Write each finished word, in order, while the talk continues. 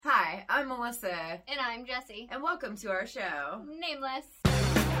Melissa. And I'm Jessie. And welcome to our show, Nameless.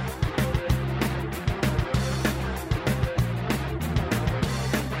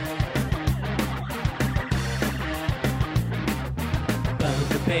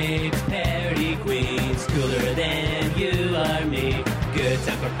 Bunker babes, parody queens, cooler than you or me. Good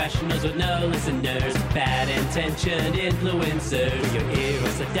time professionals with no listeners, bad intentioned influencers. For your ear hole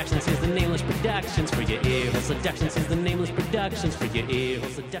seductions, here's the Nameless Productions. For your ear hole seductions, here's the Nameless Productions. For your ear hole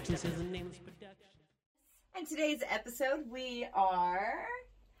seductions, here's the Nameless Productions. And today's episode, we are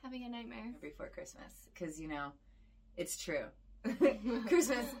Having a nightmare. before Christmas, because it's true.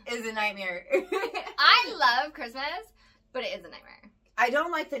 Christmas is a nightmare. I love Christmas, but it is a nightmare. I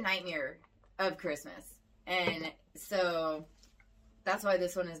don't like the nightmare of Christmas, and so that's why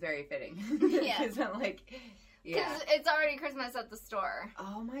this one is very fitting. Yeah. Because I'm like, yeah. Because it's already Christmas at the store.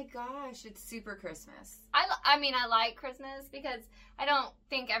 Oh my gosh, it's super Christmas. I mean, I like Christmas because I don't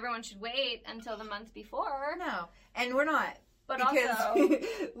think everyone should wait until the month before. No, and we're not. But because also,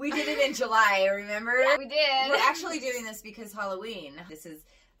 we did it in July, remember? yeah, we did. We're actually doing this because Halloween. This is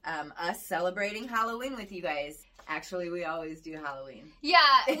us celebrating Halloween with you guys. Actually, we always do Halloween. Yeah,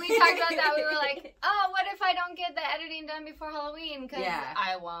 we talked about that. We were like, oh, what if I don't get the editing done before Halloween? Because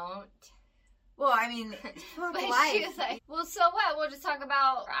I won't. Well, I mean, fuck But life. she was like, well, so what? We'll just talk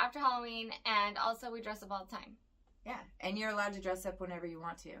about after Halloween, and also we dress up all the time. Yeah, and you're allowed to dress up whenever you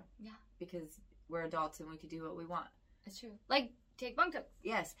want to. Yeah. Because we're adults and we can do what we want. It's true. Like, take bunk tokes.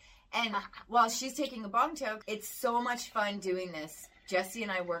 Yes. And while she's taking a bong toke, it's so much fun doing this. Jessie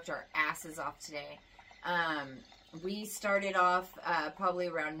and I worked our asses off today. We started off probably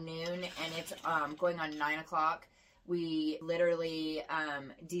around noon, and it's going on 9 o'clock. We literally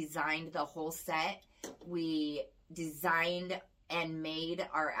designed the whole set. We designed and made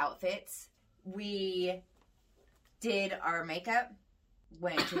our outfits. We did our makeup.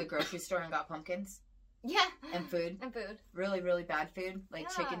 Went to the grocery store and got pumpkins. Yeah. And food. And food. Really, really bad food. Like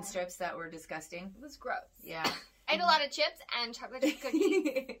Yeah. chicken strips that were disgusting. It was gross. Yeah. I ate a lot of chips and chocolate chip cookies.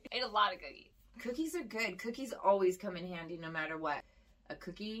 I ate a lot of cookies. Cookies are good. Cookies always come in handy no matter what. A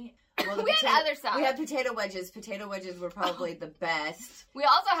cookie. Well, We had other stuff. We had potato wedges. Potato wedges were probably the best. We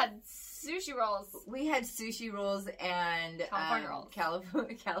also had sushi rolls. We had sushi rolls and California rolls.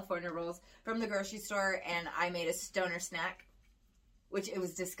 California rolls from the grocery store, and I made a stoner snack, which it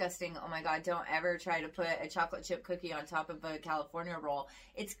was disgusting. Oh my God, don't ever try to put a chocolate chip cookie on top of a California roll.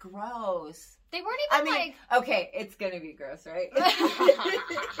 It's gross. They weren't even okay, it's going to be gross, right? Duh.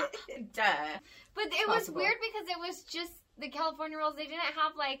 But it was weird because it was just the California rolls. They didn't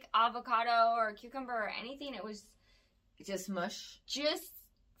have like avocado or cucumber or anything. It was just mush. Just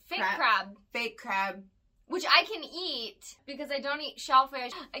fake crab. Fake crab. Which I can eat because I don't eat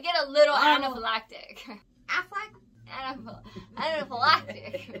shellfish. I get a little anaphylactic.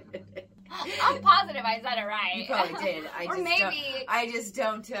 Anaphylactic. I'm positive I said it right. You probably did. I just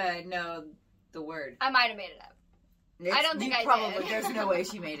don't know the word. I might have made it up. I don't think I did. There's no way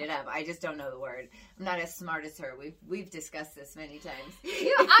she made it up. I just don't know the word. I'm not as smart as her. We've discussed this many times.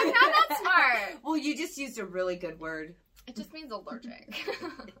 I'm not that smart. Well, you just used a really good word. It just means allergic.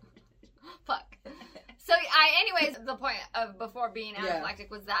 Fuck. So, anyways, the point of before being anaphylactic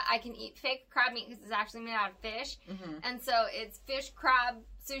was that I can eat fake crab meat because it's actually made out of fish. Mm-hmm. And so it's fish crab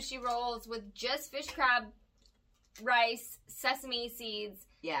sushi rolls with just fish crab, rice, sesame seeds,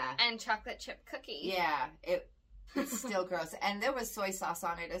 and chocolate chip cookie. Yeah, it's still gross. And there was soy sauce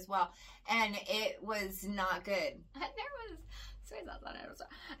on it as well. And it was not good. And there was soy sauce on it as well.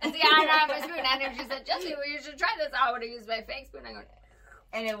 And see, I had my spoon, and she said, Jessie, well, you should try this. I would have used my fake spoon. I go,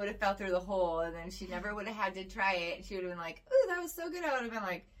 and it would have fell through the hole, and then she never would have had to try it. She would have been like, ooh, that was so good. I would have been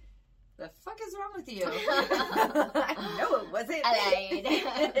like, the fuck is wrong with you? No, it wasn't. I lied.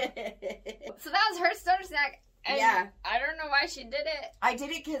 So that was her stoner snack. And I don't know why she did it. I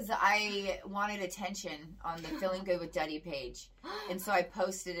did it because I wanted attention on the Feeling Good with Duddy page. And so I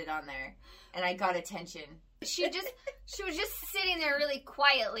posted it on there. And I got attention. She was just sitting there really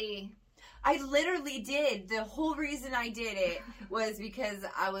quietly. I literally did. The whole reason I did it was because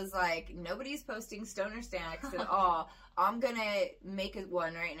I was like, nobody's posting stoner snacks at all. I'm going to make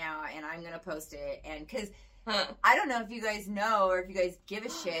one right now, and I'm going to post it. And because I don't know if you guys know or if you guys give a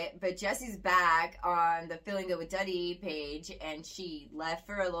shit, but Jessie's back on the Feeling Good with Duddy page, and she left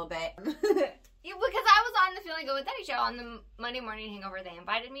for a little bit. Because I was on the Feeling Good with Duddy show on the Monday Morning Hangover. They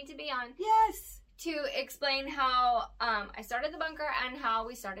invited me to be on. Yes. To explain how I started the bunker and how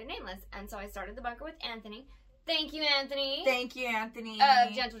we started Nameless. And so I started the bunker with Anthony. Thank you, Anthony. Thank you, Anthony.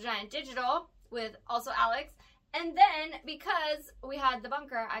 Of Gentle Giant Digital, with also Alex. And then, because we had the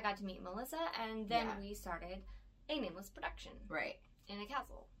bunker, I got to meet Melissa, and then we started a Nameless production. Right. In a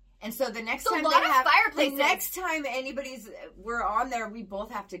castle. And so the next So time a lot of fireplaces. the next time we're on there, we both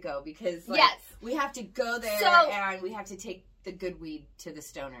have to go because yes, we have to go there and we have to take the good weed to the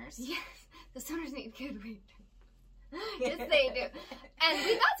stoners. Yes, the stoners need good weed. Yes, they do. And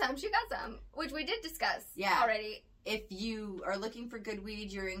we got some. She got some, which we did discuss already. If you are looking for good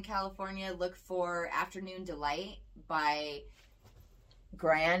weed, you're in California, look for Afternoon Delight by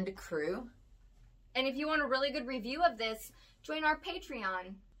Grand Cru. And if you want a really good review of this, join our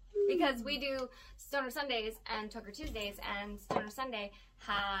Patreon. Because we do Stoner Sundays and Tucker Tuesdays, and Stoner Sunday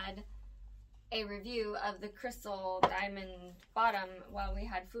had a review of the crystal diamond bottom while we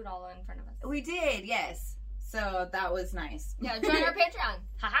had food all in front of us. We did, yes. So that was nice. Yeah, join our Patreon.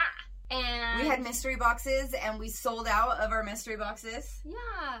 Haha. And we had mystery boxes, and we sold out of our mystery boxes. Yeah.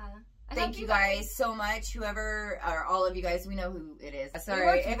 Thank you guys so much. Whoever, or all of you guys, we know who it is. Sorry. We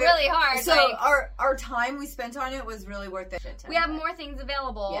worked really hard. So our time we spent on it was really worth it. We have more things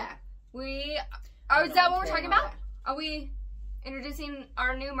available. Yeah. Is that what we're talking about? Are we introducing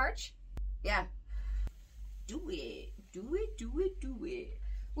our new merch? Yeah. Do it. Do it. Do it. Do it.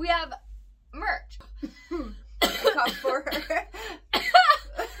 We have merch. I called for her.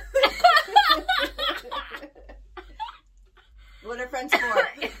 What are friends for?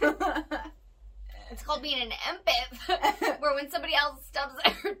 It's called being an empath, where when somebody else stubs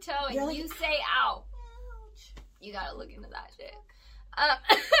their toe and you say "ow," you gotta look into that shit.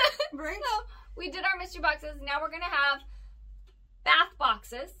 Right. So we did our mystery boxes. Now we're gonna have bath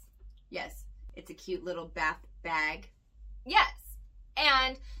boxes. Yes, it's a cute little bath bag. Yes,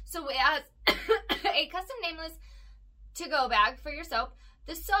 and so it has a custom nameless to-go bag for your soap.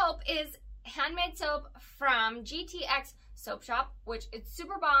 The soap is handmade soap from GTX Soap Shop, which it's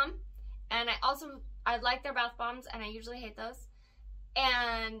super bomb. And I like their bath bombs, and I usually hate those.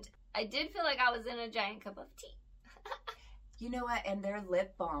 And I did feel like I was in a giant cup of tea. You know what? And their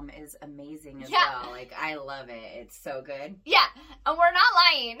lip balm is amazing as well. Like, I love it. It's so good. Yeah, and we're not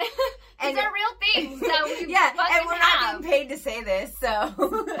lying. These are real things that we and we're not being paid to say this, so.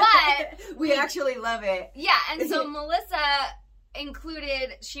 But we actually love it. Yeah, and so Melissa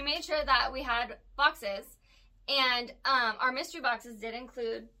she made sure that we had boxes, and our mystery boxes did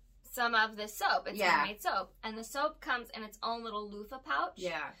include some of this soap. It's handmade soap. And the soap comes in its own little loofah pouch.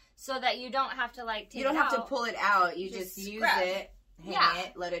 Yeah. So that you don't have to, take it out. You don't have to pull it out. You just use it, hang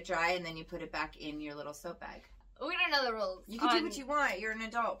it, let it dry, and then you put it back in your little soap bag. We don't know the rules. You can do what you want. You're an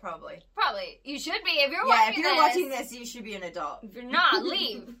adult, probably. Probably. You should be. If you're watching this, you should be an adult. If you're not,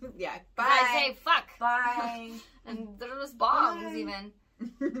 leave. Yeah. Bye. I say fuck. Bye. And there was bongs, even.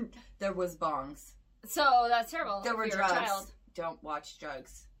 There was bongs. So that's terrible. There were drugs. Child. Don't watch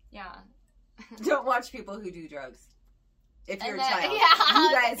drugs. Yeah. Don't watch people who do drugs. If you're a child. Yeah.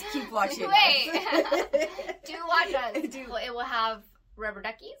 You guys keep watching Wait. Do watch us. It will have rubber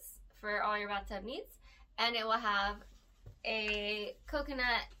duckies for all your bathtub needs. And it will have a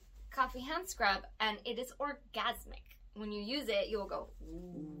coconut coffee hand scrub. And it is orgasmic. When you use it, you'll go,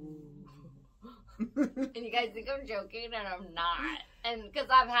 ooh. And you guys think I'm joking, and I'm not. And because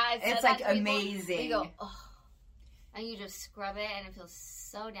it's like amazing. You go, oh. And you just scrub it, and it feels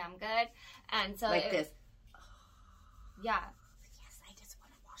so damn good. And so this. Yeah. Yes, I just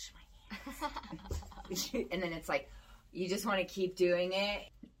want to wash my hands. And then it's like, you just want to keep doing it.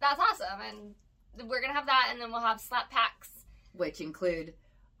 That's awesome. And we're going to have that, and then we'll have slap packs. Which include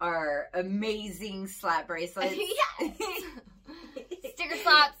our amazing slap bracelets. Yes. Sticker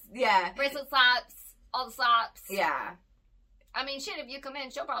slaps. Yeah. Bracelet slaps. All the slaps. Yeah. I mean, shit, if you come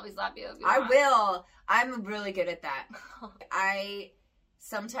in, she'll probably slap you. I will. I'm really good at that. I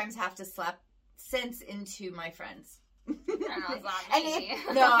sometimes have to slap sense into my friends. No,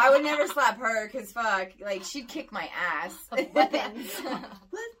 I would never slap her because fuck, she'd kick my ass. Weapons.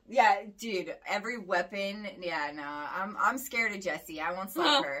 Yeah, dude, every weapon. Yeah, no, I'm scared of Jessie. I won't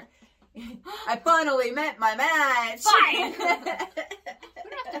slap her. I finally met my match. Fine. We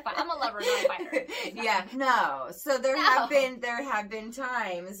don't have to fight. I'm a lover, not a fighter. Yeah, no. So there have been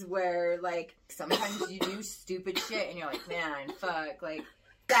times where sometimes you do stupid shit and you're like, man, fuck,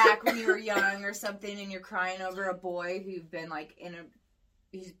 back when you were young or something and you're crying over a boy who've been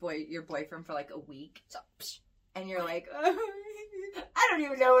your boyfriend for a week. So, and you're like, I don't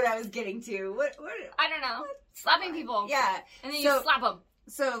even know what I was getting to. What? I don't know. Slapping people. Yeah. And then you slap them.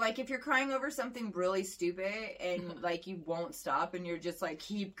 So, if you're crying over something really stupid and, you won't stop and you're just,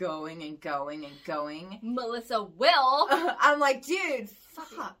 keep going and going and going. Melissa will. I'm like, dude,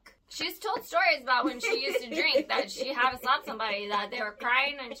 fuck. She's told stories about when she used to drink that she had to slap somebody that they were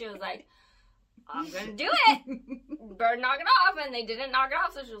crying and she was like, I'm gonna do it. Better knock it off. And they didn't knock it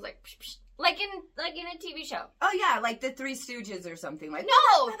off, so she was like, psh, psh. Like in a TV show. Oh yeah, like the Three Stooges or something like.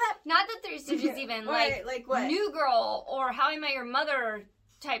 No, not the Three Stooges. Even like what? New Girl or How I Met Your Mother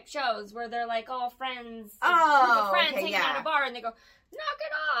type shows where they're like all friends, friends hanging out in a bar, and they go, knock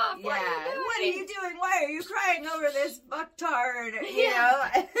it off. Yeah. What are you doing? Why are you crying over this fucktard? You Yeah.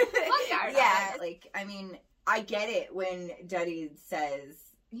 know? Fucktard. Yeah. Like, I mean, I get it when Duddy says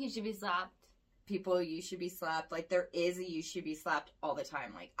he should be slapped. People, you should be slapped. Like, there is a you should be slapped all the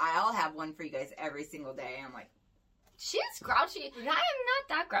time. Like, I'll have one for you guys every single day. I'm like, she's grouchy. I am not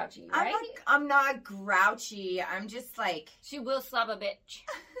that grouchy, right? I'm not grouchy. I'm just like, she will slap a bitch.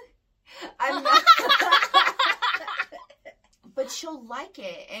 I'm not. But she'll like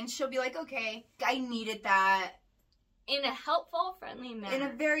it, and she'll be like, okay, I needed that. In a helpful, friendly manner. In a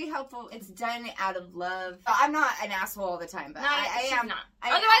very helpful, it's done out of love. I'm not an asshole all the time, but I am not.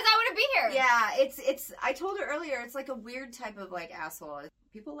 Otherwise, I wouldn't be here. Yeah, it's. I told her earlier, it's like a weird type of like asshole.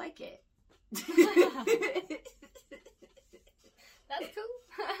 People like it. That's cool.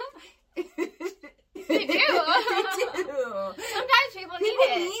 They do. They do. Sometimes people need People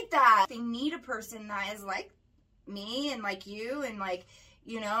it. need that. They need a person that is like me and like you and like,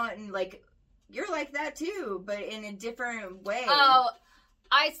 you know, and like you're like that too, but in a different way. Oh,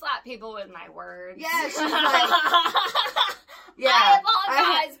 I slap people with my words. Yeah, she's like, yeah. I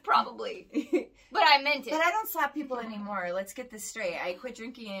apologize, probably. But I meant it. But I don't slap people anymore. Let's get this straight. I quit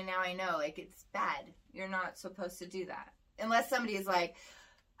drinking and now I know, like, it's bad. You're not supposed to do that. Unless somebody is like,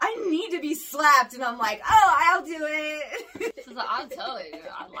 I need to be slapped. And I'm like, oh, I'll do it. She's like, I'll tell you.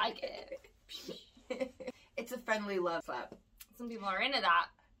 I like it. It's a friendly love slap. Some people are into that.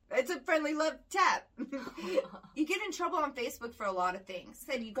 It's a friendly love tap. You get in trouble on Facebook for a lot of things.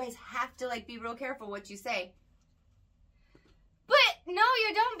 Said you guys have to, like, be real careful what you say. But no,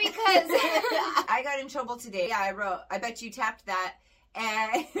 you don't, because I got in trouble today. Yeah, I wrote, I bet you tapped that.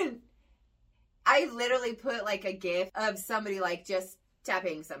 And I literally put like a gif of somebody like just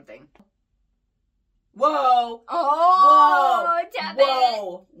tapping something. Whoa. Oh, whoa. tap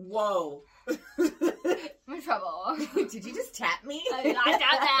whoa. Whoa. I'm in trouble. Did you just tap me? I did not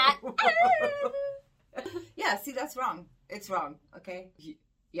tap that. Yeah, see, that's wrong. It's wrong, okay?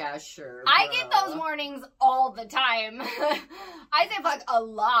 Yeah, sure. I get those warnings all the time. I say fuck a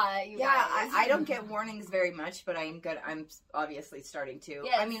lot, you yeah, guys. I don't get warnings very much, but I'm good. I'm obviously starting to.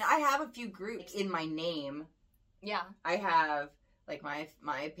 Yes. I mean, I have a few groups in my name. Yeah. I have, like, my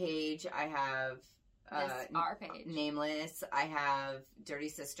page. I have our page. Nameless. I have Dirty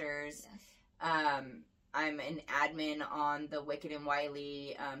Sisters. Yes. I'm an admin on the Wicked and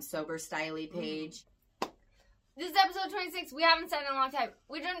Wiley Sober Styly page. This is episode 26. We haven't said it in a long time.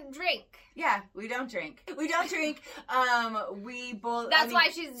 We don't drink. Yeah, we don't drink. We don't drink. We both. That's why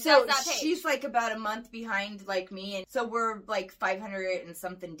she's so does that page. She's like about a month behind, like me, and so we're like 500 and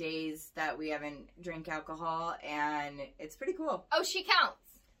something days that we haven't drank alcohol, and it's pretty cool. Oh, she counts.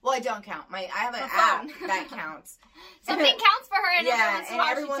 Well, I don't count. I have an Her app phone. that counts. Something counts for her, and yeah,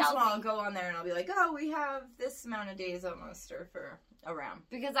 every once in a while I'll go on there and I'll be like, oh, we have this amount of days almost, or for around.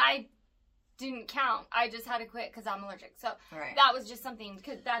 Because I didn't count. I just had to quit because I'm allergic. So right. that was just something,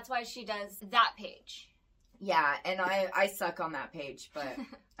 because that's why she does that page. Yeah, and I suck on that page, but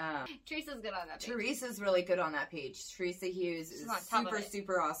Teresa's good on that page. Teresa's really good on that page. Teresa Hughes She's is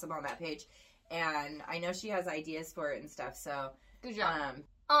super awesome on that page, and I know she has ideas for it and stuff. So good job.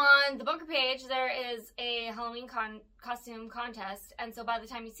 On the Bunker page, there is a Halloween costume contest, and so by the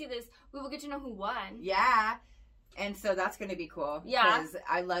time you see this, we will get to know who won. Yeah, and so that's going to be cool. Yeah, because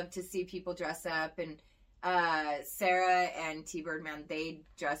I love to see people dress up, and Sarah and T-Birdman, they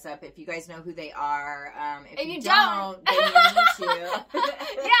dress up. If you guys know who they are, if you don't, then you need to.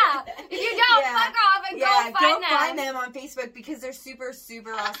 Yeah, if you don't, fuck off and go find them on Facebook because they're super,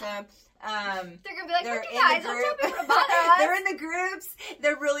 super awesome. They're gonna be like, they're look, you guys, don't tell people to bother us. They're in the groups.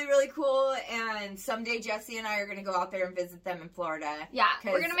 They're really, really cool. And someday Jesse and I are gonna go out there and visit them in Florida. Yeah,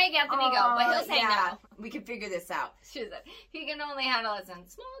 we're gonna make Anthony go, but he'll say no. We can figure this out. She said he can only handle us in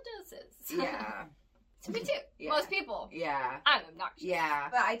small doses. Yeah. Me too. Yeah. Most people. Yeah. I'm obnoxious. Yeah.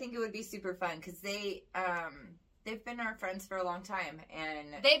 But I think it would be super fun because they've been our friends for a long time,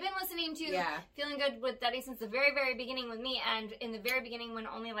 and they've been listening to Feeling Good with Daddy since the very, very beginning with me, and in the very beginning when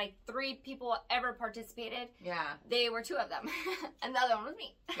only like 3 people ever participated, they were 2 of them, and the other one was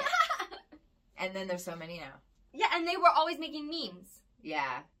me. Yeah. And then there's so many now. Yeah, and they were always making memes.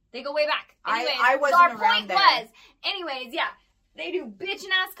 Yeah. They go way back. Anyways, I wasn't our around point there. was, anyways, they do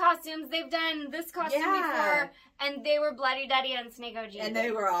bitchin' ass costumes. They've done this costume before, and they were Bloody Daddy and Snake OG. And they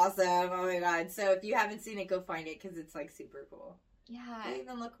were awesome. Oh my god. So if you haven't seen it, go find it because it's like super cool. Yeah. They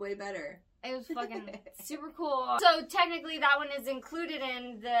even look way better. It was fucking super cool. So technically that one is included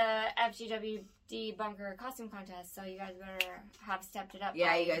in the FGWD bunker costume contest. So you guys better have stepped it up.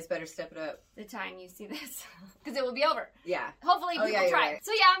 Yeah, you guys better step it up. The time you see this. Because it will be over. Yeah. Hopefully people try. Right.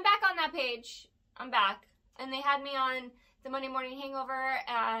 So yeah, I'm back on that page. I'm back. And they had me on the Monday Morning Hangover,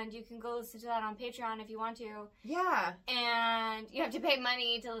 and you can go listen to that on Patreon if you want to. Yeah. And you have to pay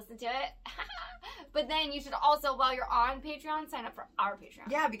money to listen to it. But then you should also, while you're on Patreon, sign up for our Patreon.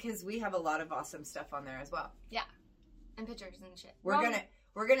 Yeah, because we have a lot of awesome stuff on there as well. Yeah. And pictures and shit. We're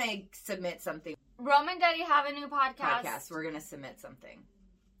gonna submit something. Rome and Daddy have a new podcast. We're gonna submit something.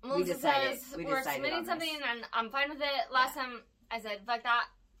 Melissa says we're submitting something, and I'm fine with it. Last time I said, fuck that.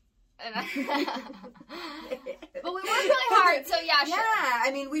 But we work really hard, so yeah, sure. Yeah,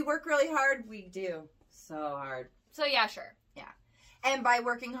 I mean, we work really hard. We do. So hard. So yeah, sure. Yeah. And by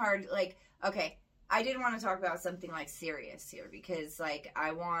working hard, like, okay, I didn't want to talk about something, like, serious here, because, like,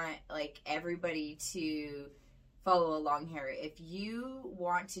 I want, like, everybody to follow along here. If you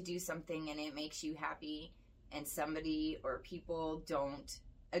want to do something and it makes you happy, and somebody or people don't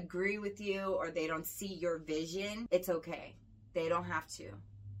agree with you, or they don't see your vision, it's okay. They don't have to.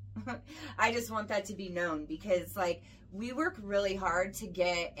 I just want that to be known, because, like, we work really hard to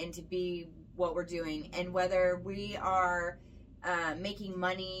get and to be what we're doing, and whether we are making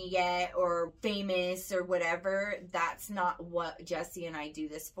money yet or famous or whatever, that's not what Jesse and I do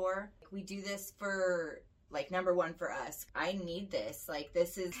this for. We do this for, like, number one, for us. I need this. Like,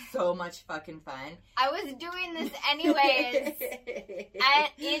 this is so much fucking fun. I was doing this anyways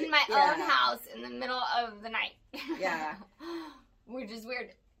in my own house in the middle of the night. Yeah. Which is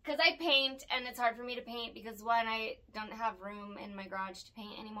weird. Because I paint, and it's hard for me to paint because, one, I don't have room in my garage to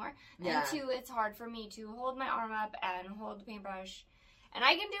paint anymore. And two, it's hard for me to hold my arm up and hold the paintbrush. And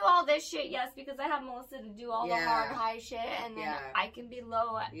I can do all this shit, yes, because I have Melissa to do all the hard, high shit, and then I can be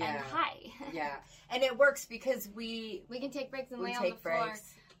low and high. Yeah. And it works because we can take breaks and lay on the floor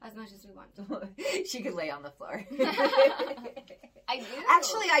as much as we want. She could lay on the floor. I do.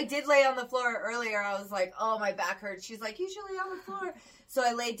 Actually, I did lay on the floor earlier. I was like, oh, my back hurts. She's like, you should lay on the floor. So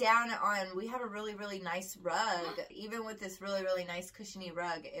I laid down we have a really, really nice rug. Even with this really, really nice cushiony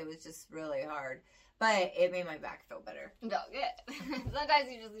rug, it was just really hard. But it made my back feel better. No, good. Sometimes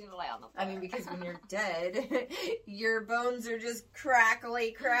you just need to lay on the floor. I mean, because when you're dead, your bones are just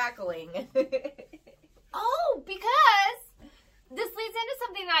crackling. Oh, because this leads into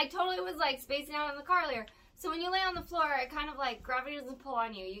something that I totally was, like, spacing out in the car earlier. So when you lay on the floor, it kind of, like, gravity doesn't pull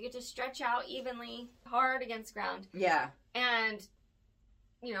on you. You get to stretch out evenly, hard against ground. Yeah. And,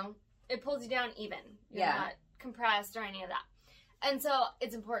 you know, it pulls you down even. You're not compressed or any of that. And so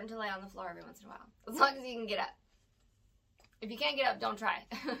it's important to lay on the floor every once in a while. As long as you can get up. If you can't get up, don't try.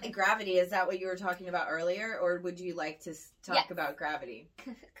 Gravity, is that what you were talking about earlier? Or would you like to talk about gravity?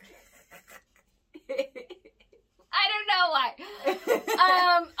 I don't know why.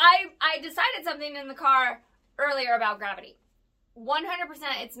 I decided something in the car earlier about gravity. 100%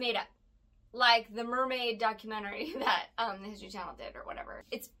 it's made up. Like the mermaid documentary that the History Channel did or whatever.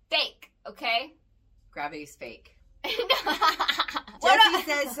 It's fake, okay? Gravity's fake. Jesse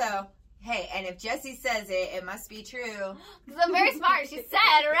says so. Hey, and if Jesse says it, it must be true. Because I'm very smart. She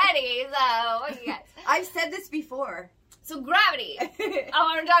said already, so what do you guys? I've said this before. So gravity. I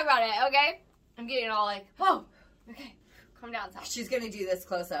want to talk about it, okay? I'm getting all like, whoa. Okay, calm down, Sal. She's going to do this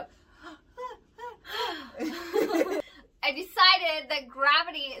close up. I decided that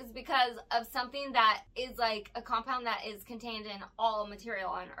gravity is because of something that is like a compound that is contained in all material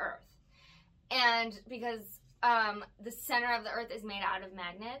on Earth. And because the center of the Earth is made out of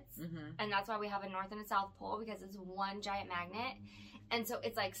magnets, and that's why we have a North and a South Pole, because it's one giant magnet. And so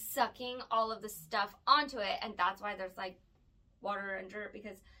it's like sucking all of the stuff onto it, and that's why there's like water and dirt,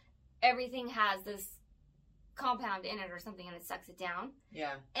 because everything has this compound in it or something, and it sucks it down.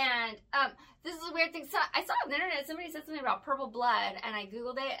 Yeah. And this is a weird thing. So I saw on the internet, somebody said something about purple blood, and I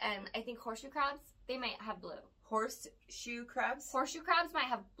googled it, and I think horseshoe crabs, they might have blue. Horseshoe crabs? Horseshoe crabs might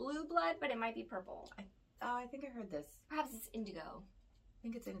have blue blood, but it might be purple. I think I heard this. Perhaps it's indigo. I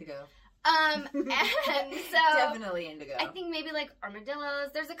think it's indigo. And so definitely indigo. I think maybe like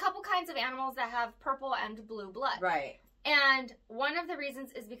armadillos. There's a couple kinds of animals that have purple and blue blood. Right. And one of the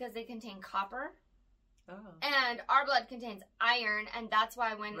reasons is because they contain copper. Oh. And our blood contains iron, and that's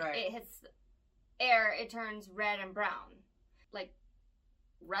why when it hits air, it turns red and brown. Like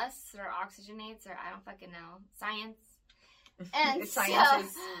rusts or oxygenates, or I don't fucking know. Science. And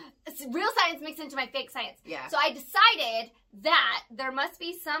real science mixed into my fake science. Yeah. So I decided that there must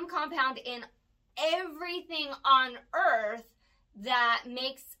be some compound in everything on Earth that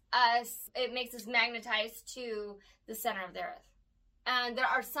makes us magnetized to the center of the Earth. And there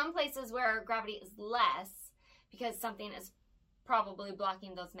are some places where gravity is less because something is probably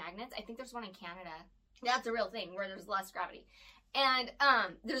blocking those magnets. I think there's one in Canada. That's a real thing where there's less gravity. And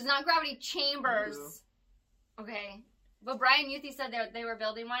there's not gravity chambers. Ooh. Okay. But Brian Youthy said they were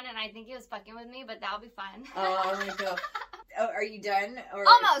building one, and I think he was fucking with me, but that'll be fun. Oh, I want to go. Oh, are you done? Or...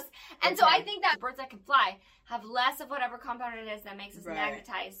 Almost. And so I think that birds that can fly have less of whatever compound it is that makes us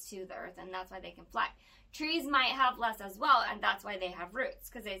magnetized to the earth, and that's why they can fly. Trees might have less as well, and that's why they have roots.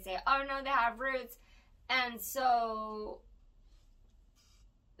 Because they say, oh, no, they have roots. And so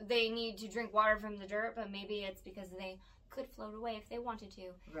they need to drink water from the dirt, but maybe it's because they could float away if they wanted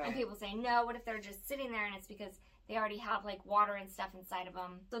to. Right. And people say, no, what if they're just sitting there and it's because they already have, like, water and stuff inside of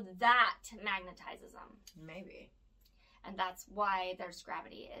them. So that magnetizes them. Maybe. And that's why there's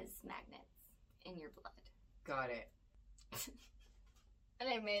gravity is magnets in your blood. Got it. And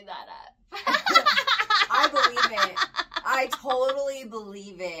I made that up. I believe it. I totally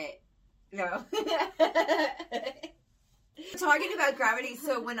believe it. No. Talking about gravity,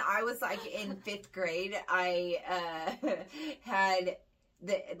 so when I was, like, in 5th grade, I had...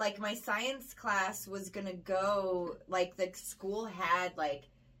 my science class was gonna go, like, the school had, like,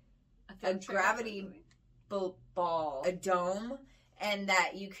 a gravity ball, a dome, and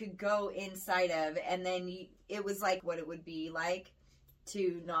that you could go inside of, and then it was, like, what it would be like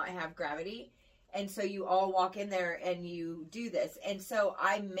to not have gravity, and so you all walk in there and you do this, and so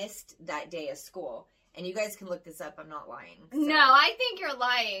I missed that day of school, and you guys can look this up, I'm not lying. So. No, I think you're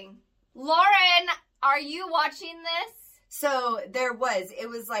lying. Lauren, are you watching this? So it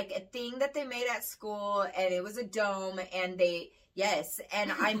was like a thing that they made at school, and it was a dome, and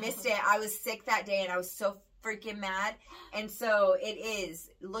and I missed it. I was sick that day, and I was so freaking mad, and so it is.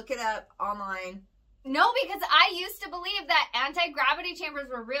 Look it up online. No, because I used to believe that anti-gravity chambers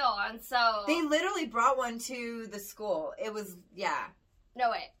were real, and so... They literally brought one to the school. It was, No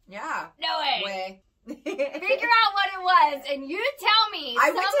way. Yeah. No way. Way. Figure out what it was, and you tell me.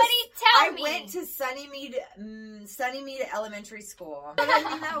 Tell me. I went to Sunnymead Elementary School. But I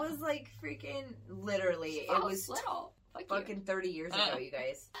mean, that was like freaking literally. It was little. Fucking 30 years ago, you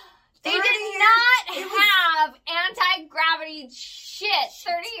guys. They did not have anti-gravity shit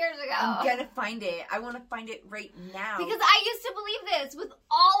 30 years ago. I'm gonna find it. I want to find it right now. Because I used to believe this with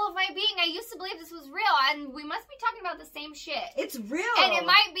all of my being. I used to believe this was real, and we must be talking about the same shit. It's real. And it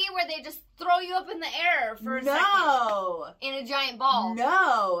might be where they just throw you up in the air for a second. In a giant ball.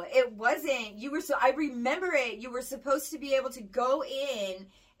 No, it wasn't. I remember it. You were supposed to be able to go in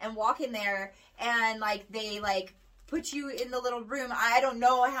and walk in there, and, like, they, like, put you in the little room. I don't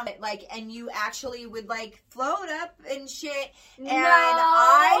know how, like, and you actually would, like, float up and shit. And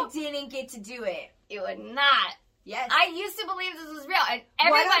I didn't get to do it. You would not. Yes. I used to believe this was real. And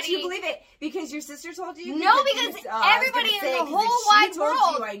everybody... Why don't you believe it? Because your sister told you? No, because everybody in the whole wide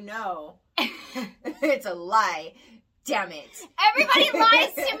world... You, I know. It's a lie. Damn it. Everybody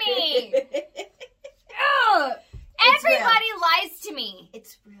lies to me. Ugh. Everybody lies to me.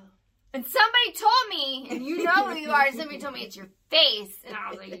 It's real. And somebody told me, and you know who you are, and somebody told me it's your face. And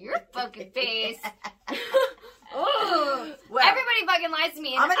I was like, your fucking face. Oh, well, everybody fucking lies to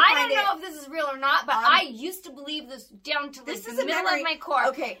me. And I don't know if this is real or not, but I used to believe this down to the middle of my core.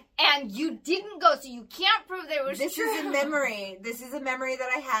 Okay. And you didn't go, so you can't prove that it was true. This is a memory. This is a memory that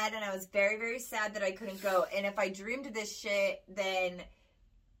I had, and I was very, very sad that I couldn't go. And if I dreamed this shit, then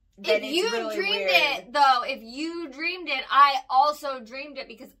if you really dreamed weird. it, though, if you dreamed it, I also dreamed it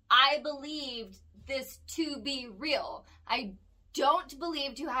because I believed this to be real. I don't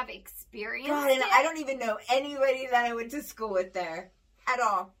believe to have experienced it. I don't even know anybody that I went to school with there at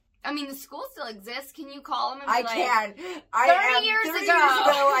all. I mean, the school still exists. Can you call them and be I like, can. 30 years ago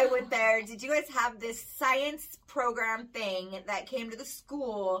I went there. Did you guys have this science program thing that came to the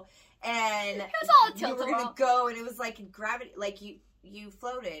school? And it was all you were going to go, and it was like gravity, like you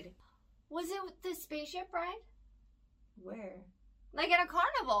floated. Was it the spaceship ride? Where? Like at a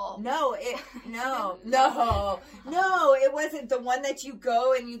carnival. No, it wasn't the one that you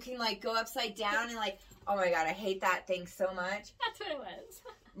go and you can, like, go upside down and, like, oh my god, I hate that thing so much. That's what it was.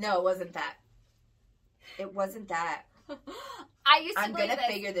 No, it wasn't that. It wasn't that. I'm gonna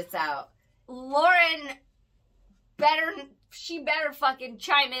figure this out. Lauren better fucking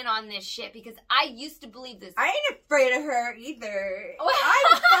chime in on this shit because I used to believe this. I ain't afraid of her either.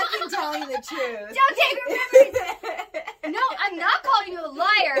 I'm fucking telling the truth. Don't take her memories. No, I'm not calling you a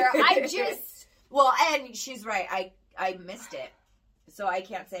liar. I just... Well, and she's right. I missed it. So I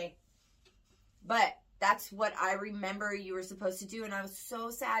can't say. But that's what I remember you were supposed to do. And I was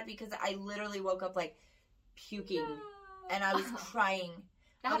so sad because I literally woke up, like, puking. And I was crying.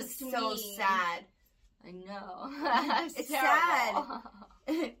 I was so sad. I know. It's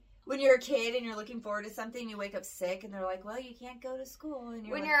sad. When you're a kid and you're looking forward to something, you wake up sick and they're like, well, you can't go to school. And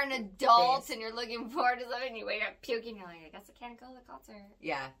when you're an adult and you're looking forward to something, you wake up puking, you're like, I guess I can't go to the concert.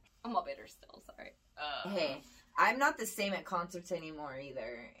 Yeah. I'm all bitter still, sorry. Hey, I'm not the same at concerts anymore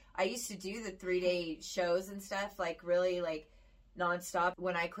either. I used to do the 3-day shows and stuff, like really like nonstop.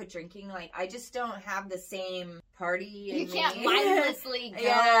 When I quit drinking, like I just don't have the same party. You can't mindlessly go.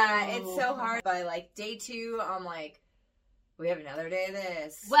 Yeah, it's so hard. By like day 2, I'm like, we have another day of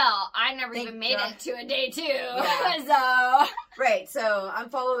this. Well, I never even made it to a day 2. Yeah. So. Right, so I'm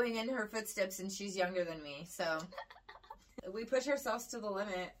following in her footsteps and she's younger than me. So we push ourselves to the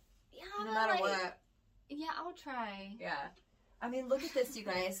limit. Yeah, no matter what. Yeah, I'll try. Yeah. I mean, look at this, you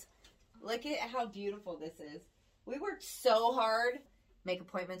guys. Look at how beautiful this is. We worked so hard. Make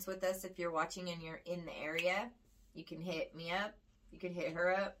appointments with us if you're watching and you're in the area. You can hit me up. You can hit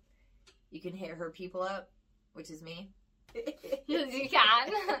her up. You can hit her people up, which is me. Yes, you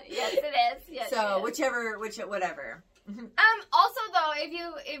can. Yes, it is. Yes, so it is. whatever. Also, though,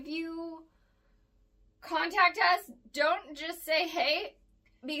 if you contact us, don't just say hey,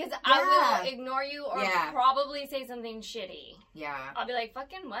 because I will ignore you or probably say something shitty. Yeah. I'll be like,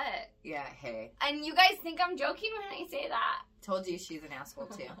 fucking what? Yeah. Hey. And you guys think I'm joking when I say that? Told you she's an asshole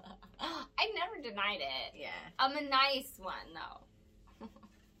too. I never denied it. Yeah. I'm a nice one, though.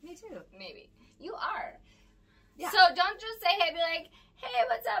 Me too. Maybe you are. Yeah. So don't just say hey, be like, hey,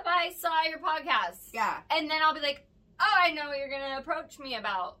 what's up? I saw your podcast. Yeah. And then I'll be like, oh, I know what you're going to approach me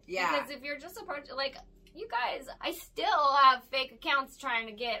about. Yeah. Because if you're just approaching, like, you guys, I still have fake accounts trying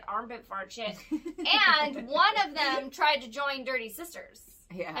to get armpit fart shit. And one of them tried to join Dirty Sisters.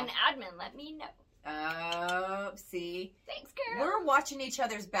 Yeah. An admin let me know. Oh, see. Thanks, Carol. We're watching each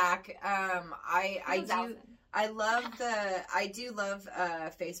other's back. I do love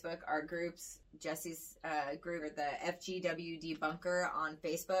Facebook, our groups. Jesse's group, or the FGWD Bunker on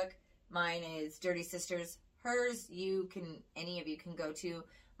Facebook. Mine is Dirty Sisters. Hers, any of you can go to.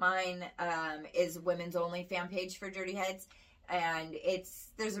 Mine is women's only fan page for Dirty Heads. And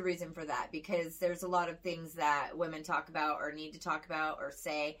there's a reason for that, because there's a lot of things that women talk about or need to talk about or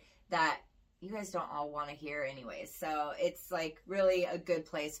say that you guys don't all want to hear anyways. So it's like really a good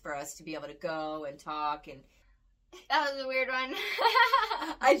place for us to be able to go and talk. And that was a weird one.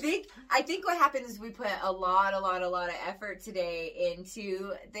 I think what happens is we put a lot of effort today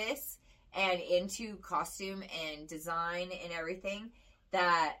into this and into costume and design and everything,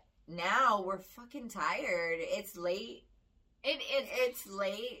 that now we're fucking tired. It's late. It's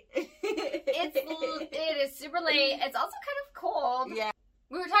late. It is super late. It's also kind of cold. Yeah.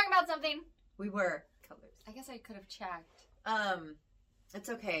 We were talking about something. We were. Colors. I guess I could have checked. It's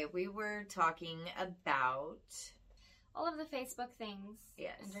okay. We were talking about all of the Facebook things.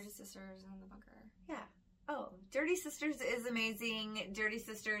 Yes. And Dirty Sisters and the Bunker. Yeah. Oh, Dirty Sisters is amazing. Dirty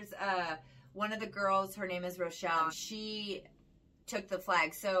Sisters, one of the girls, her name is Rochelle. She took the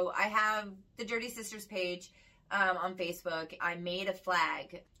flag. So I have the Dirty Sisters page on Facebook. I made a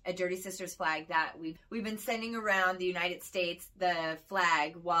flag, a Dirty Sisters flag that we've been sending around the United States, the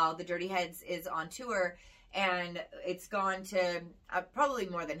flag, while the Dirty Heads is on tour. And it's gone to probably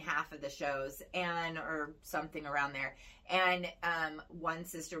more than half of the shows, or something around there. And one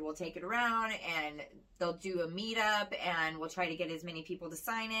sister will take it around, and they'll do a meetup, and we'll try to get as many people to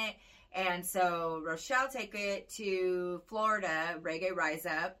sign it. And so Rochelle took it to Florida, Reggae Rise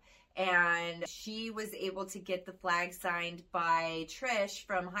Up, and she was able to get the flag signed by Trish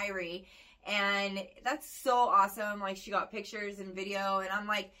from Hyrie. And that's so awesome. Like, she got pictures and video, and I'm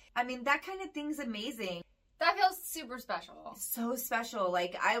like, I mean, that kind of thing's amazing. That feels super special. So special.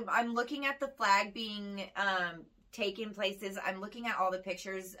 Like, I'm looking at the flag being taken places. I'm looking at all the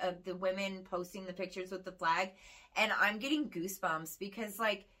pictures of the women posting the pictures with the flag, and I'm getting goosebumps because,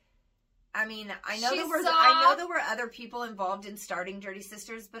 like, I mean, I know there were other people involved in starting Dirty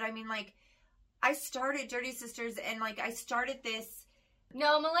Sisters, but I mean, like, I started Dirty Sisters, and like, I started this.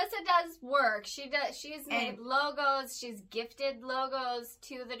 No, Melissa does work. She's made logos. She's gifted logos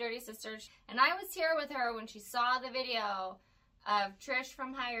to the Dirty Sisters. And I was here with her when she saw the video of Trish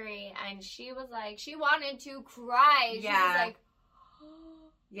from Hyrie, and she was like, she wanted to cry. She was like,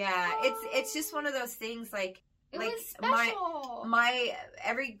 yeah, it's just one of those things, like, it was special. My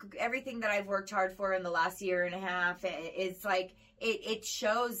everything that I've worked hard for in the last year and a half is like, it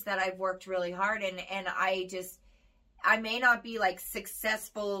shows that I've worked really hard, and I just, I may not be like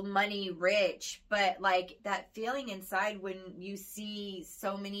successful, money, rich, but like that feeling inside when you see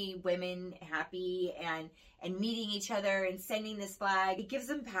so many women happy and meeting each other and sending this flag, it gives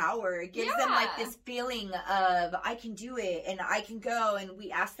them power. It gives them like this feeling of I can do it and I can go. And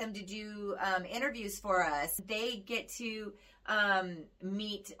we ask them to do interviews for us. They get to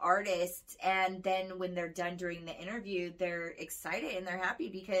meet artists, and then when they're done during the interview, they're excited and they're happy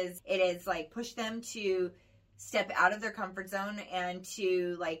because it has like pushed them to step out of their comfort zone and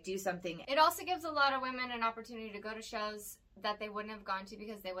to like do something. It also gives a lot of women an opportunity to go to shows that they wouldn't have gone to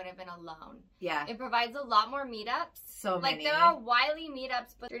because they would have been alone. Yeah. It provides a lot more meetups. So many. Like, there are Wiley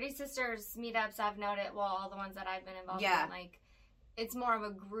meetups, but Dirty Sisters meetups, I've noted, well, all the ones that I've been involved in, like, it's more of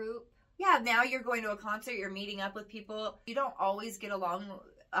a group. Yeah, now you're going to a concert, you're meeting up with people. You don't always get along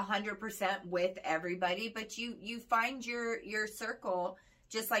 100% with everybody, but you find your circle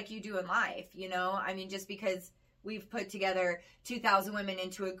just like you do in life, you know? I mean, just because we've put together 2,000 women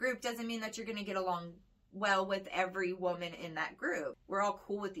into a group doesn't mean that you're going to get along well with every woman in that group. We're all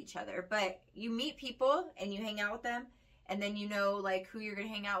cool with each other, but you meet people and you hang out with them, and then you know like who you're going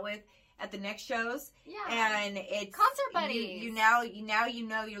to hang out with at the next shows. Yeah. And it's concert buddies. You now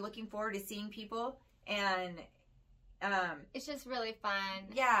you're looking forward to seeing people, and it's just really fun.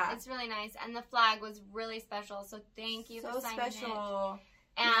 Yeah. It's really nice, and the flag was really special, so thank you for signing special. it.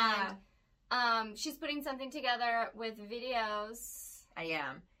 And she's putting something together with videos. I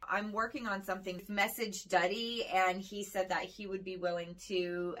am. I'm working on something. Messaged Duddy, and he said that he would be willing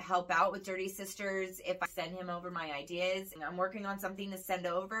to help out with Dirty Sisters if I send him over my ideas. And I'm working on something to send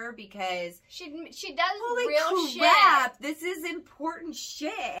over because she does holy real crap, shit. This is important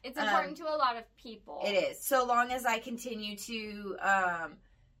shit. It's important to a lot of people. It is. So long as I continue to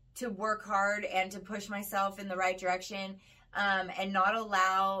work hard and to push myself in the right direction, and not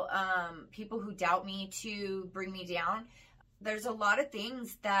allow people who doubt me to bring me down. There's a lot of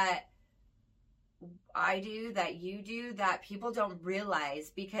things that I do, that you do, that people don't realize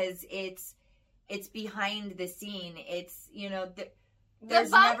because it's behind the scene. It's, you know,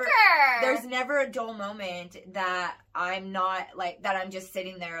 there's never a dull moment that I'm not like, that I'm just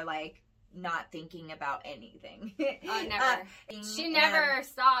sitting there like not thinking about anything. Oh, never. She never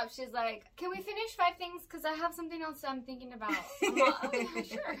stops. She's like, can we finish 5 things? Because I have something else I'm thinking about. I'm like, oh, yeah,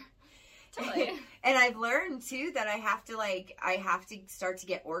 sure. Totally. And I've learned too that I have to start to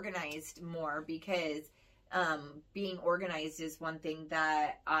get organized more because being organized is one thing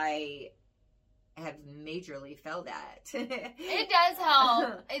that I have majorly failed at. It does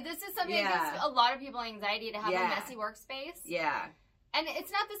help. This is something that gives a lot of people anxiety to have a messy workspace. Yeah. And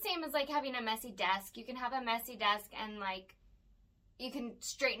it's not the same as like having a messy desk. You can have a messy desk and like you can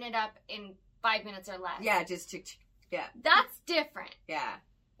straighten it up in 5 minutes or less. Yeah, That's different. Yeah.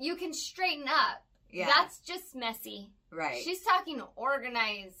 You can straighten up. Yeah. That's just messy. Right. She's talking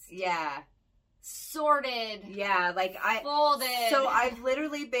organized. Yeah. Sorted. Yeah, like folded. So I've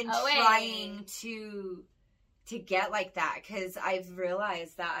literally been trying to get like that because I've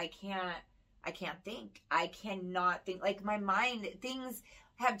realized that I can't think. I cannot think. Like my mind, things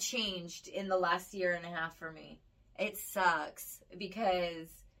have changed in the last year and a half for me. It sucks because,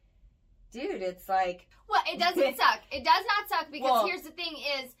 dude, it's like... Well, it doesn't suck. It does not suck because here's the thing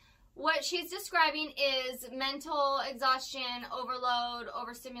is, what she's describing is mental exhaustion, overload,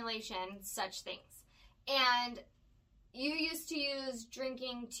 overstimulation, such things. And you used to use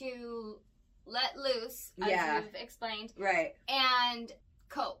drinking to let loose, as you've explained. Right. And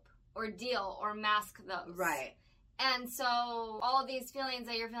cope or deal or mask those. Right. And so all these feelings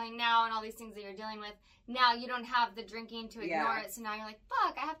that you're feeling now and all these things that you're dealing with, now you don't have the drinking to ignore it. So now you're like,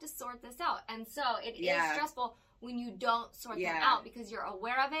 fuck, I have to sort this out. And so it is stressful when you don't sort them out because you're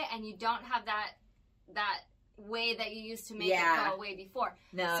aware of it and you don't have that way that you used to make it go away before.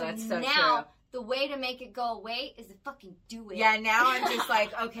 No, so that's so now, true. The way to make it go away is to fucking do it. Yeah, now I'm just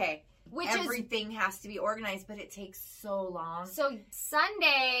like, okay, everything has to be organized, but it takes so long. So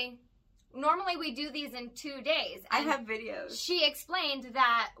Sunday... Normally we do these in 2 days. I have videos. She explained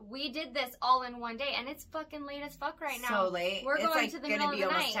that we did this all in one day, and it's fucking late as fuck right now. So late. We're going to the middle of the night. It's gonna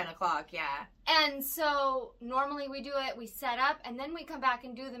be almost 10 o'clock, yeah. And so normally we do it, we set up, and then we come back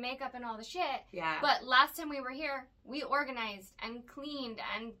and do the makeup and all the shit. Yeah. But last time we were here, we organized and cleaned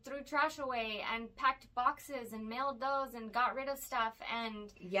and threw trash away and packed boxes and mailed those and got rid of stuff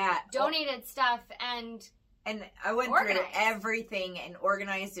and donated stuff and I went through everything and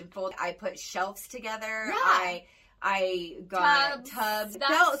organized and folded. I put shelves together. Yeah. I got tubs. It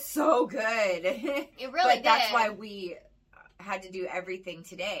felt so good. It really did. But that's why we had to do everything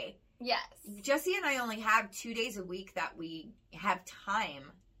today. Yes. Jessie and I only have 2 days a week that we have time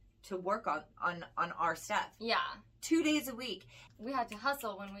to work on our stuff. Yeah. 2 days a week. We had to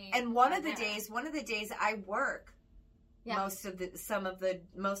hustle when we. And one of the days I work. Yeah. Most of the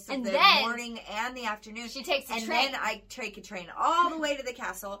morning and the afternoon. She takes a train. And then I take a train all the way to the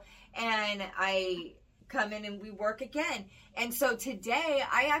castle, and I come in and we work again. And so today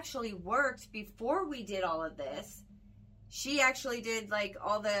I actually worked before we did all of this. She actually did like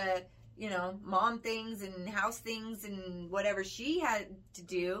all the, mom things and house things and whatever she had to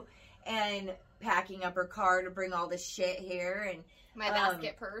do, and packing up her car to bring all this shit here, and my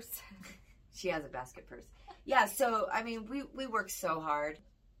basket purse. She has a basket purse. Yeah, so, I mean, we work so hard.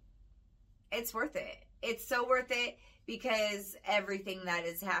 It's worth it. It's so worth it because everything that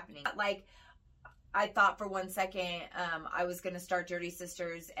is happening. Like, I thought for 1 second I was going to start Dirty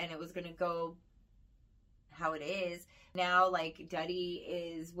Sisters and it was going to go how it is. Now, like, Duddy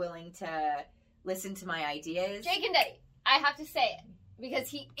is willing to listen to my ideas. Jake and Duddy, I have to say it. Because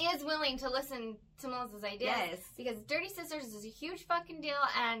he is willing to listen to Melissa's ideas. Yes. Because Dirty Sisters is a huge fucking deal,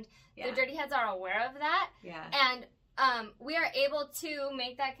 and the Dirty Heads are aware of that. Yeah. And we are able to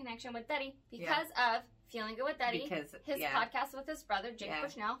make that connection with Duddy because of Feeling Good with Duddy, his podcast with his brother, Jake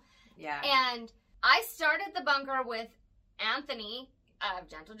Bushnell. Yeah. And I started the bunker with Anthony of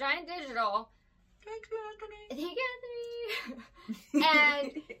Gentle Giant Digital. Thank you,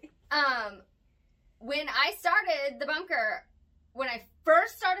 Anthony. And when I started the bunker, when I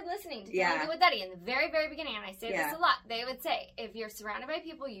first started listening to Feeling Good with Duddy in the very, very beginning, and I say this a lot, they would say, if you're surrounded by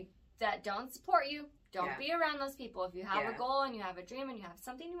people that don't support you, don't be around those people. If you have a goal and you have a dream and you have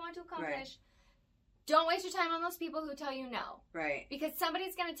something you want to accomplish, don't waste your time on those people who tell you no. Right. Because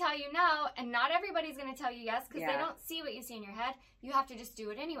somebody's going to tell you no, and not everybody's going to tell you yes, because they don't see what you see in your head. You have to just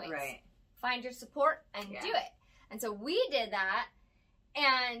do it anyways. Right. Find your support and do it. And so we did that,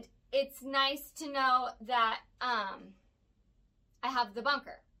 and it's nice to know that I have the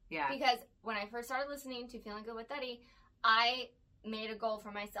bunker. Yeah. Because when I first started listening to Feeling Good with Duddy, I made a goal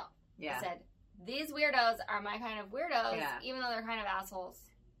for myself. Yeah. I said, these weirdos are my kind of weirdos, even though they're kind of assholes.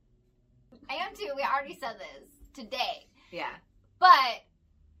 I am too. We already said this today. Yeah. But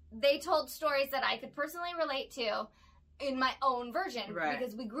they told stories that I could personally relate to in my own version. Right.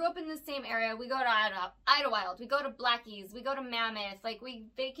 Because we grew up in the same area. We go to Idlewild. We go to Blackie's. We go to Mammoth. Like, we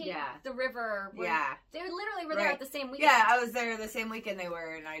vacate the river. They literally were there at the same weekend. Yeah, I was there the same weekend they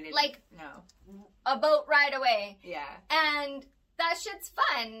were, and I didn't know. A boat ride away. Yeah. And that shit's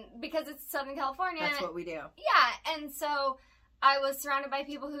fun because it's Southern California. That's what we do. Yeah, and so I was surrounded by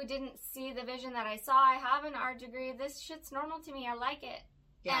people who didn't see the vision that I saw. I have an art degree. This shit's normal to me. I like it.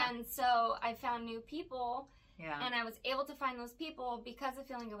 Yeah. And so I found new people. Yeah. And I was able to find those people because of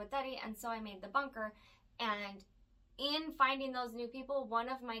Feeling Good with Duddy, and so I made the bunker. And in finding those new people, one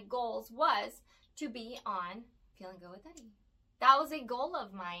of my goals was to be on Feeling Good with Duddy. That was a goal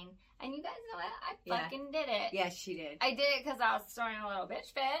of mine. And you guys know it. I fucking did it. Yes, she did. I did it because I was throwing a little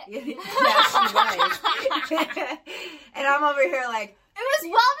bitch fit. Yeah, she was. And I'm over here like, it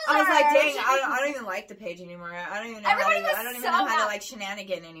was well deserved. I was like, dang, I I don't even like the page anymore. I don't even know how to like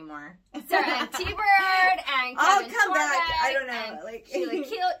shenanigan anymore. Sarah and T-Bird and Kevin I'll come Torbeck back. I don't know. Like,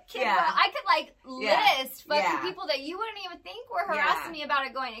 Sheila Kid. I could like list fucking people that you wouldn't even think were harassing me about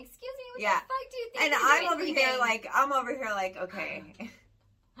it. Going, excuse me, what the fuck do you think? And I'm over here like, okay.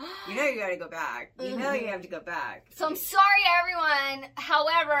 You know you gotta go back. You know you have to go back. So I'm sorry, everyone.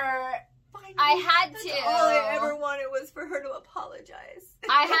 However, I had to. All I ever wanted was for her to apologize.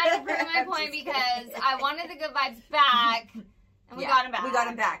 I had to prove my point because I wanted the good vibes back, and we got them back. We got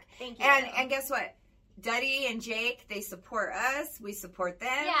them back. Thank you. And guess what? Duddy and Jake, they support us. We support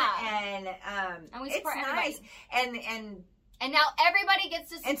them. Yeah. And we support everybody. Nice. And now everybody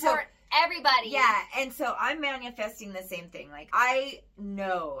gets to support everybody. Yeah, and so I'm manifesting the same thing. Like, I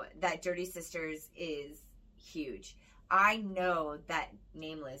know that Dirty Sisters is huge. I know that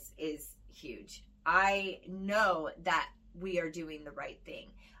Nameless is huge. I know that we are doing the right thing.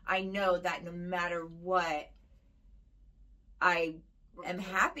 I know that no matter what, I am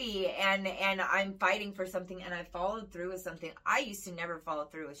happy and I'm fighting for something and I followed through with something. I used to never follow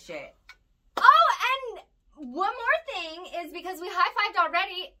through with shit. Oh, and one more thing is because we high-fived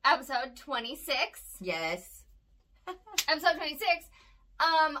already, episode 26. Yes. Episode 26.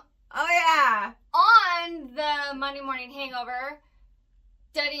 Oh, yeah. On the Monday Morning Hangover,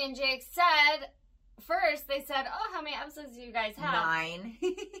 Duddy and Jake said, first they said, oh, how many episodes do you guys have? 9.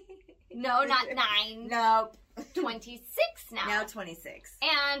 No, not 9. Nope. 26 now. Now 26.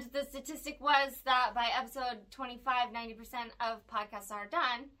 And the statistic was that by episode 25, 90% of podcasts are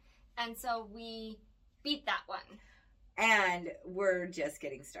done. And so we beat that one. And we're just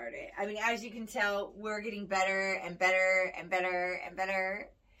getting started. I mean, as you can tell, we're getting better and better and better and better.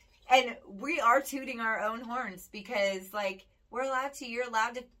 And we are tooting our own horns because, like, we're allowed to. You're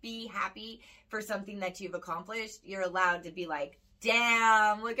allowed to be happy for something that you've accomplished. You're allowed to be like,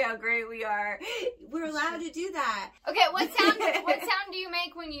 damn, look how great we are. We're allowed to do that. Okay, what sound do you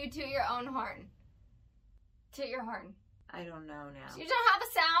make when you toot your own horn? Toot your horn. I don't know now. You don't have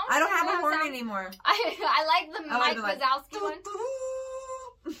a sound? I don't have a horn anymore. I like the Mike like, Wazowski one.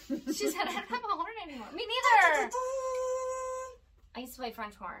 She said, I don't have a horn anymore. Me neither. I used to play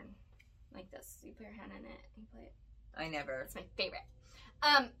French horn. Like this. You put your hand in it and you play it. I never. It's my favorite.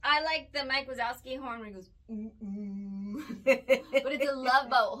 I like the Mike Wazowski horn where he goes, but it's a Love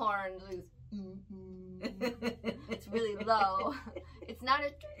Boat horn. It goes, It's really low. It's not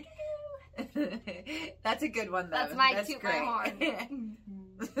a... That's a good one, though. That's my toot my horn.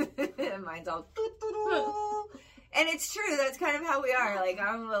 Mine's all... And it's true. That's kind of how we are. Like,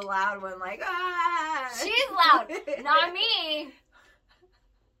 I'm the loud one, like, ah! She's loud. Not me.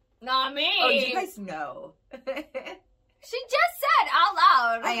 Not me. Oh, you guys know. She just said out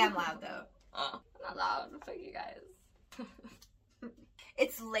loud. I am loud, though. Oh, not loud. Fuck you guys.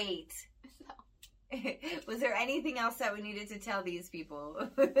 It's late. Was there anything else that we needed to tell these people? Oh,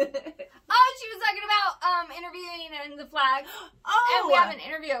 she was talking about interviewing and the flags. Oh! And we have an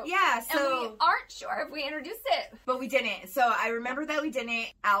interview. Yeah, so... And we aren't sure if we introduced it. But we didn't. So I remember that we didn't.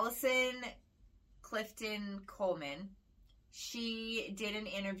 Allison Clifton Coleman, she did an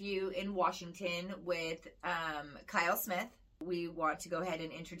interview in Washington with Kyle Smith. We want to go ahead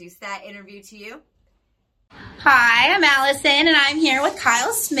and introduce that interview to you. Hi, I'm Allison, and I'm here with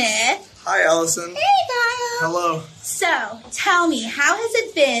Kyle Smith. Hi, Allison. Hey, Kyle. Hello. So, tell me, how has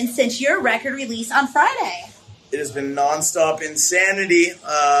it been since your record release on Friday? It has been nonstop insanity.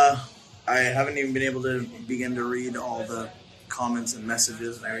 I haven't even been able to begin to read all the comments and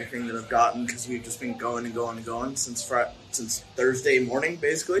messages and everything that I've gotten because we've just been going and going and going since Thursday morning,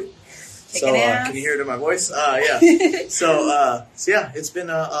 basically. So, can you hear it in my voice? Yeah. So yeah, it's been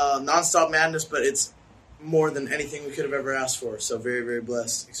a nonstop madness, but it's more than anything we could have ever asked for. So very, very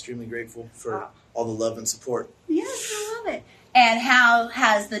blessed. Extremely grateful for all the love and support. Yes, I love it. And how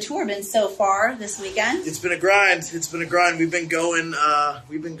has the tour been so far this weekend? It's been a grind. We've been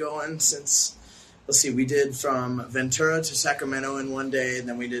going since, let's see, we did from Ventura to Sacramento in one day, and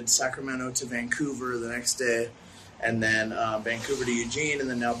then we did Sacramento to Vancouver the next day, and then Vancouver to Eugene, and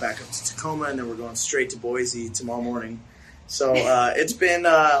then now back up to Tacoma, and then we're going straight to Boise tomorrow morning. So it's been,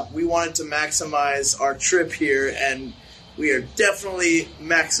 we wanted to maximize our trip here, and we are definitely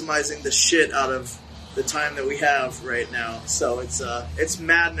maximizing the shit out of the time that we have right now. So it's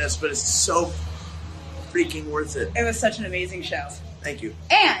madness, but it's so freaking worth it. It was such an amazing show. Thank you.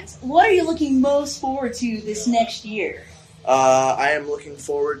 And what are you looking most forward to this next year? I am looking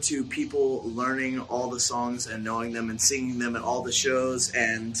forward to people learning all the songs and knowing them and singing them at all the shows,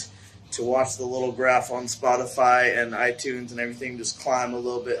 and to watch the little graph on Spotify and iTunes and everything just climb a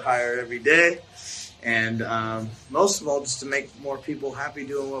little bit higher every day. And most of all, just to make more people happy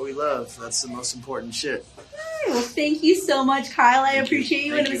doing what we love. That's the most important shit. Well, thank you so much, Kyle. I appreciate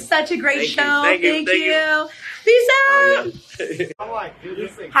you, and it was such a great show. Thank you. Peace out.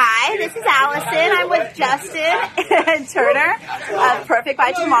 Hi, this is Allison. I'm with Justin and Turner of Perfect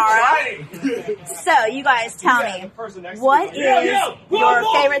by Tomorrow. So, you guys tell me, what is your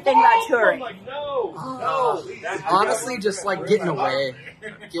favorite thing about touring? Honestly, just like getting away,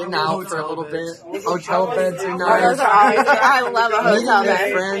 getting out for a little bit. Hotel beds are Oh, nice. those are always good. I love a Meeting hotel new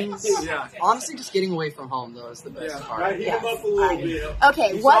bed. friends. Honestly, just getting away from home though is the best part.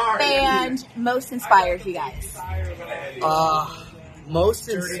 Okay, what band most inspires you guys? Most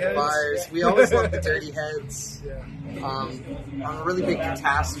inspires. We always love the Dirty Heads. I'm a really big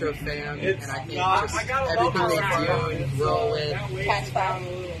Catastrophe fan, and I think just everything they do, roll in. Catch Fire.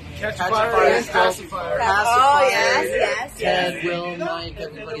 Pacifier. Oh, yes. Ted, Will, Mike,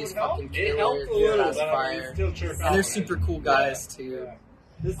 everybody's fucking killer. Pacifier. And they're super cool guys too.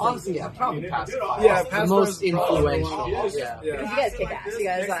 Honestly, yeah, probably Pacifier. Yeah, the most influential. Yeah. You guys kick ass. You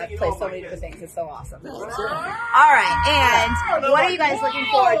guys play so many different things. It's so awesome. That's it. All right, and what are you guys looking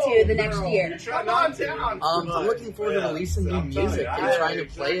forward to the next year? I'm looking forward to releasing new music and trying to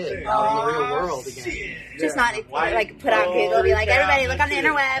play it out in the real world again. Just not like put out Google, be like, everybody look on the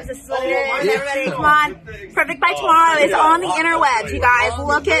interwebs, this is what it is, everybody come on. Perfect by Tomorrow is on the interwebs, you guys.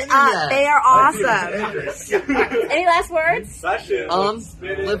 Look it up. They are awesome. Any last words?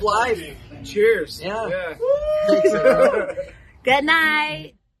 Live life. Cheers. Yeah. Thanks, Good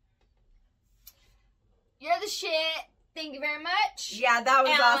night. You're the shit. Thank you very much. Yeah, that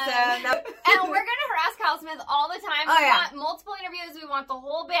was awesome. And we're going to harass Kyle Smith all the time. We want multiple interviews. We want the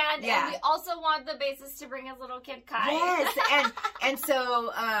whole band. Yeah. And we also want the bassist to bring his little kid Kai. Yes. and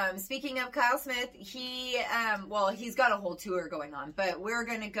so, speaking of Kyle Smith, he's got a whole tour going on, but we're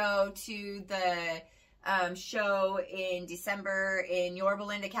going to go to the show in December in Yorba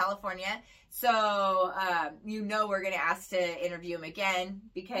Linda, California. So, we're going to ask to interview him again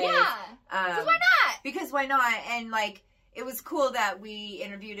because why not? Because why not? And it was cool that we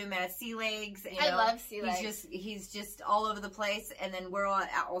interviewed him at Sea Legs. I love Sea Legs. He's just all over the place, and then we're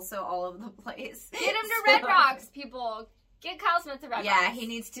also all over the place. Get him to Red Rocks, people. Get Kyle Smith to Red Rocks. Yeah, he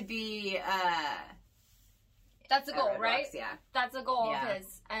needs to be. That's a goal, right? Rocks, yeah, that's a goal of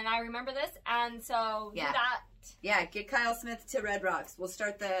his, and I remember this, and so do that. Yeah, get Kyle Smith to Red Rocks. We'll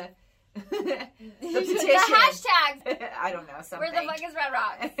start the petition. The hashtags. I don't know, something. Where the fuck is Red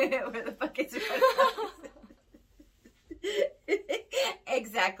Rocks? Where the fuck is Red Rocks?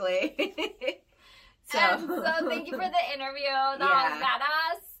 Exactly. So thank you for the interview. That was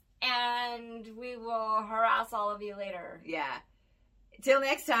badass. And we will harass all of you later. Yeah. Till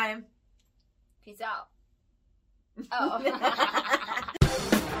next time. Peace out. Oh.